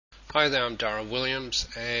Hi there, I'm Darryl Williams,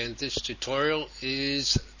 and this tutorial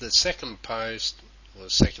is the second post or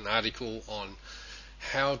second article on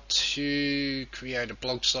how to create a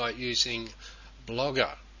blog site using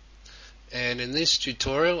Blogger. And in this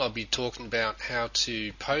tutorial I'll be talking about how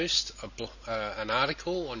to post an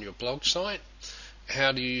article on your blog site,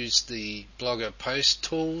 how to use the Blogger post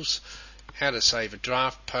tools, how to save a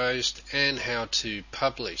draft post, and how to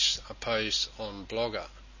publish a post on Blogger.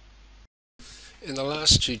 In the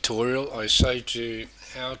last tutorial I showed you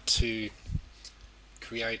how to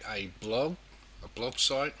create a blog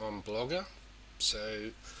site on Blogger. So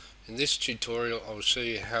in this tutorial I'll show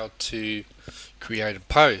you how to create a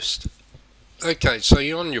post. Okay, so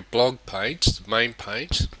you're on your blog page, the main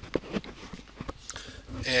page,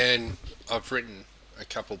 and I've written a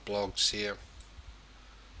couple blogs here.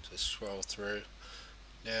 Just scroll through.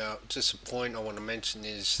 Now just a point I want to mention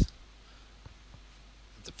is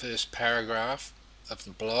the first paragraph of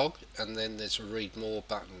the blog, and then there's a read more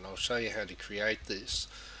button. I'll show you how to create this.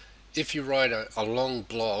 If you write a long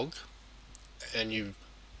blog and you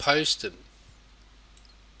post it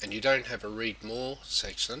and you don't have a read more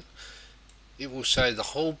section, it will show the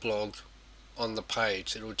whole blog on the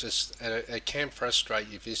page. It can frustrate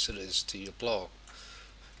your visitors to your blog.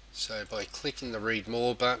 So by clicking the read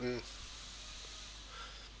more button,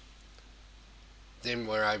 then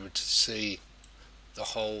we're able to see the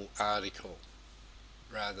whole article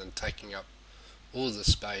rather than taking up all the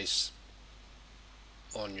space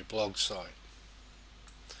on your blog site.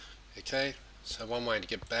 Okay, so one way to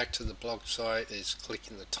get back to the blog site is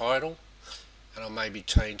clicking the title, and I may be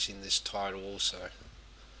changing this title also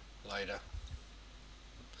later.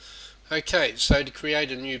 Okay, so to create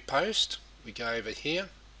a new post, we go over here,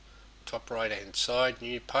 top right hand side,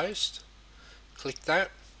 new post, click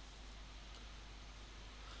that,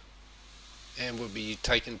 and we'll be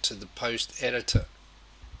taken to the post editor.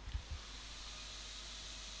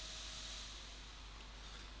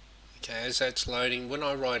 Okay, as that's loading, when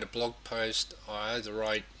I write a blog post, I either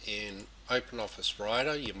write in OpenOffice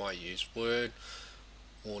Writer, you might use Word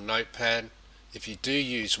or Notepad. If you do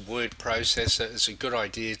use word processor, it's a good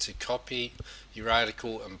idea to copy your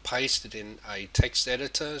article and paste it in a text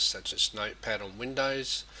editor such as Notepad on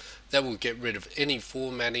Windows. That will get rid of any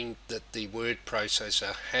formatting that the word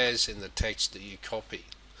processor has in the text that you copy.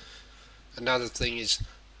 Another thing is,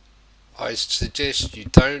 I suggest you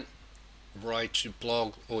don't write your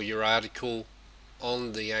blog or your article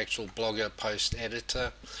on the actual Blogger post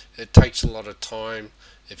editor. It takes a lot of time.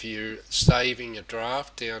 If you're saving a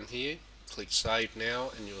draft down here, click save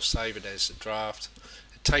now and you'll save it as a draft.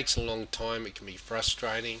 It takes a long time, it can be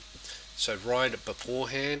frustrating, so write it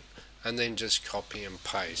beforehand and then just copy and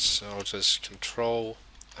paste. So I'll just Control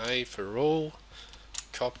A for all,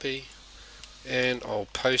 copy, and I'll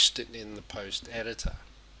post it in the post editor.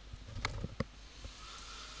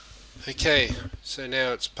 Okay, so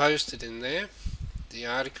now it's posted in there, the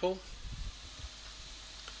article,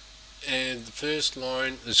 and the first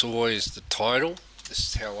line is always the title. This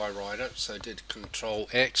is how I write it. So I did Control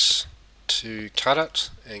X to cut it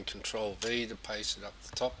and Control V to paste it up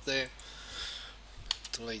the top there.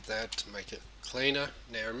 Delete that to make it cleaner.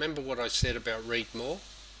 Now remember what I said about read more.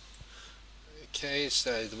 Okay,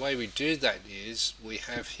 so the way we do that is we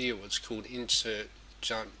have here what's called insert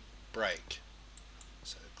jump break.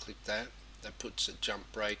 So click that, that puts a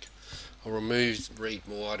jump break. I'll remove read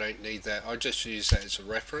more, I don't need that, I just use that as a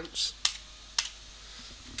reference.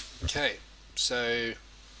 Okay, so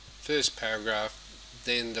first paragraph,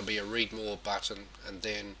 then there'll be a read more button, and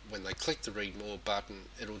then when they click the read more button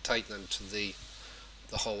it'll take them to the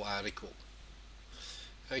whole article.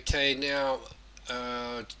 Okay, now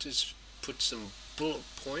just put some bullet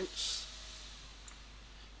points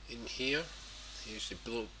in here. Here's your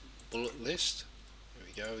bullet list. There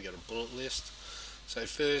we go, we got a bullet list. So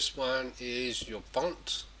first one is your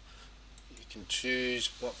font. You can choose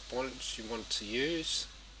what fonts you want to use.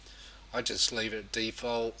 I just leave it at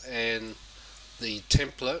default, and the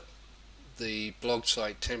template, the blog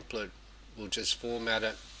site template, will just format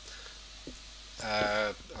it.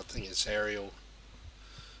 I think it's Arial.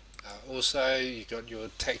 Also, you've got your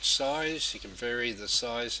text size. You can vary the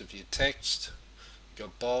size of your text. You've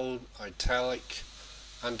got bold, italic,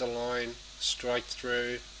 underline, strike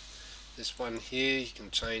through. This one here, you can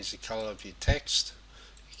change the color of your text.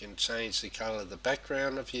 You can change the color of the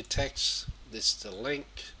background of your text. This is the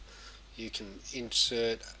link. You can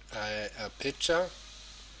insert a picture.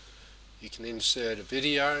 You can insert a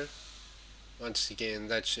video. Once again,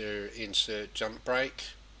 that's your insert jump break.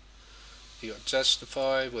 You got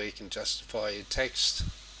justify, where you can justify your text.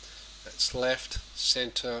 That's left,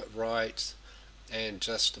 center, right, and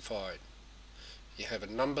justified. you have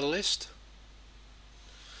a number list.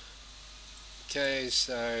 Okay,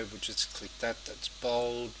 so we'll just click that, that's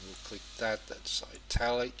bold, we'll click that, that's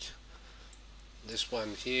italic. This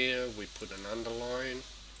one here we put an underline,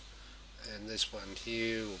 and this one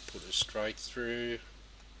here we'll put a straight through.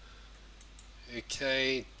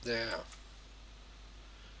 Okay, now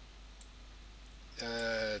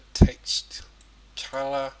text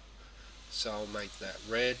color, so I'll make that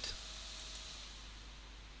red.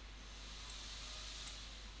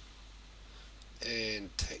 And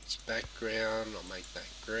text background, I'll make that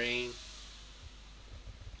green.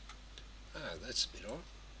 Ah, that's a bit odd.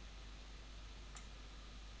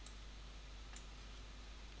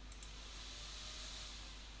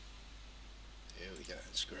 There we go,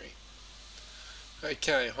 it's green.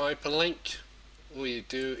 Okay, hyperlink. All you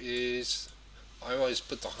do is, I always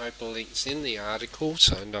put the hyperlinks in the article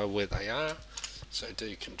so I know where they are. So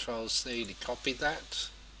do Control C to copy that.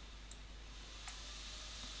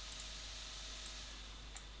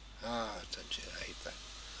 Ah, don't you hate that?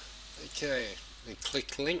 Okay, then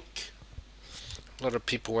click link. A lot of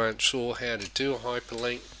people aren't sure how to do a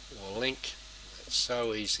hyperlink or link. It's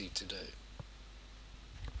so easy to do.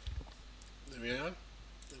 There we are.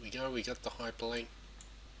 There we go, we got the hyperlink.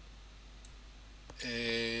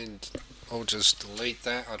 And I'll just delete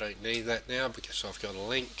that. I don't need that now because I've got a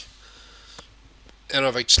link. And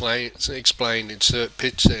I've explained insert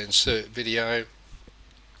picture, insert video.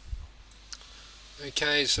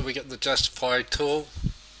 Okay, so we got the justify tool.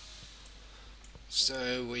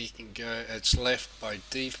 So we can go, it's left by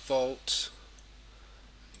default.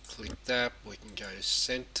 Click that, we can go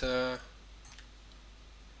center.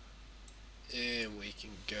 And we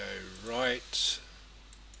can go right.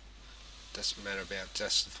 Doesn't matter about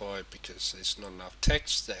justify because there's not enough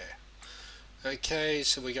text there. Okay,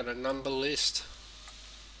 so we got a number list.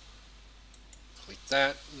 Click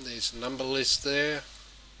that, and there's a number list there.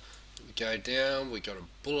 We go down, we got a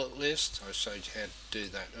bullet list. I showed you how to do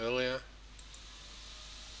that earlier.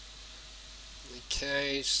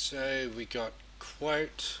 Okay, so we got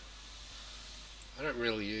quote. I don't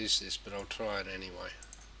really use this, but I'll try it anyway.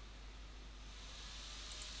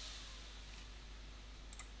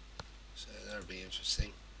 So that'll be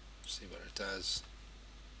interesting. See what it does.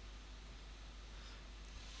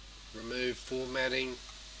 Remove formatting.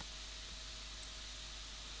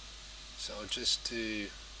 So I'll just do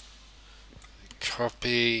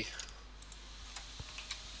copy,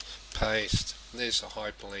 paste. There's a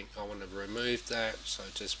hyperlink. I want to remove that, so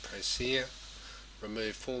just press here,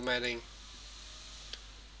 remove formatting.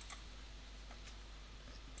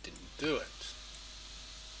 Didn't do it.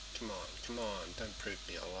 Come on, don't prove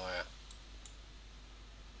me a liar.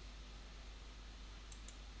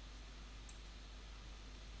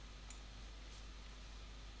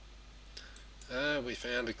 We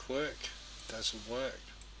found a quirk. Doesn't work.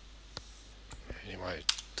 Anyway,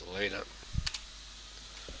 delete it.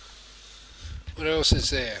 What else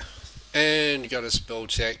is there? And you got a spell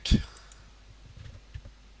check.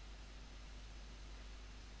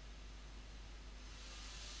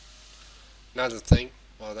 Another thing,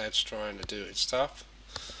 while that's trying to do its stuff,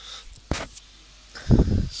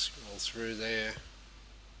 scroll through there.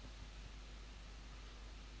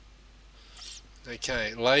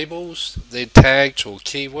 Okay, labels, they're tags or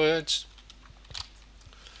keywords.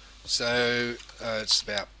 So it's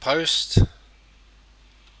about post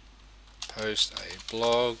a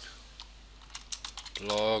blog,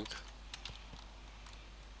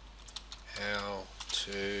 how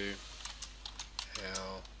to.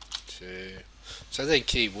 So they're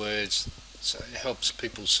keywords, so it helps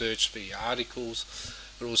people search for your articles.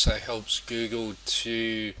 It also helps Google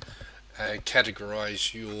to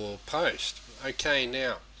categorize your post. Okay,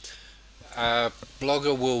 now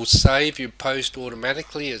Blogger will save your post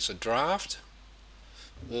automatically as a draft,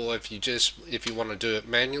 or if you want to do it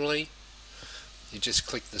manually, you just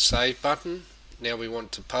click the save button. Now we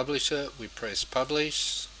want to publish it, we press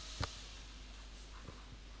publish.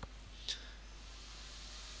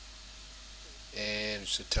 And it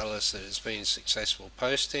should tell us that it's been successful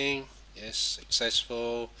posting. Yes,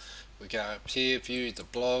 successful. We go up here, view the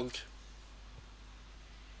blog.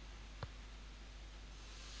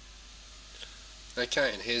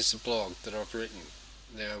 Okay, and here's the blog that I've written.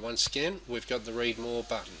 Now once again, we've got the read more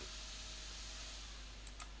button.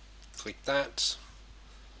 Click that,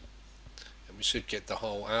 and we should get the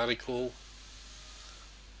whole article.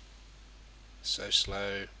 So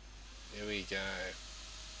slow. Here we go.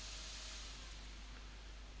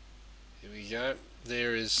 Here we go.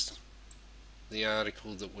 There is the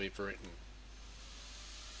article that we've written.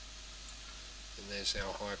 And there's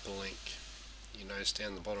our hyperlink. You notice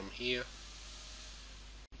down the bottom here.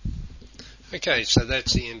 Okay, so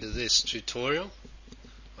that's the end of this tutorial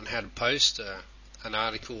on how to post an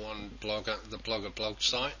article on the Blogger blog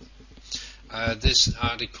site. This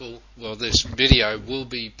video will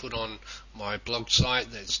be put on my blog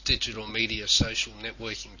site, that's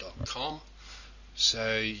digitalmediasocialnetworking.com,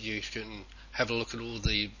 so you can have a look at all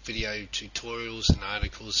the video tutorials and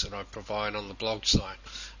articles that I provide on the blog site.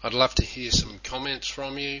 I'd love to hear some comments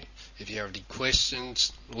from you. If you have any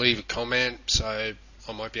questions, leave a comment so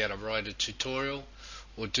I might be able to write a tutorial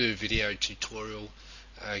or do a video tutorial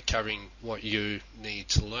covering what you need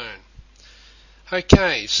to learn.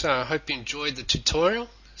 Okay, so I hope you enjoyed the tutorial.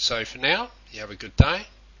 So for now, you have a good day.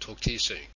 Talk to you soon.